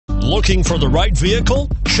Looking for the right vehicle?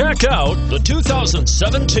 Check out the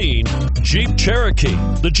 2017 Jeep Cherokee.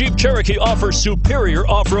 The Jeep Cherokee offers superior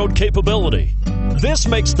off-road capability. This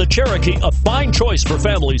makes the Cherokee a fine choice for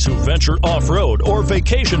families who venture off-road or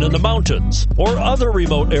vacation in the mountains or other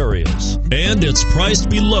remote areas. And it's priced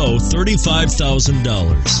below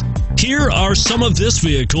 $35,000. Here are some of this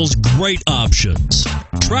vehicle's great options: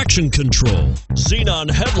 traction control, xenon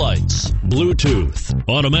headlights, Bluetooth,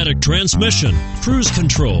 automatic transmission, cruise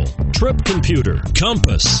control, trip computer,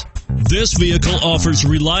 compass. This vehicle offers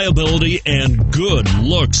reliability and good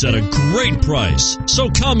looks at a great price. So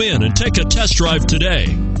come in and take a test drive today.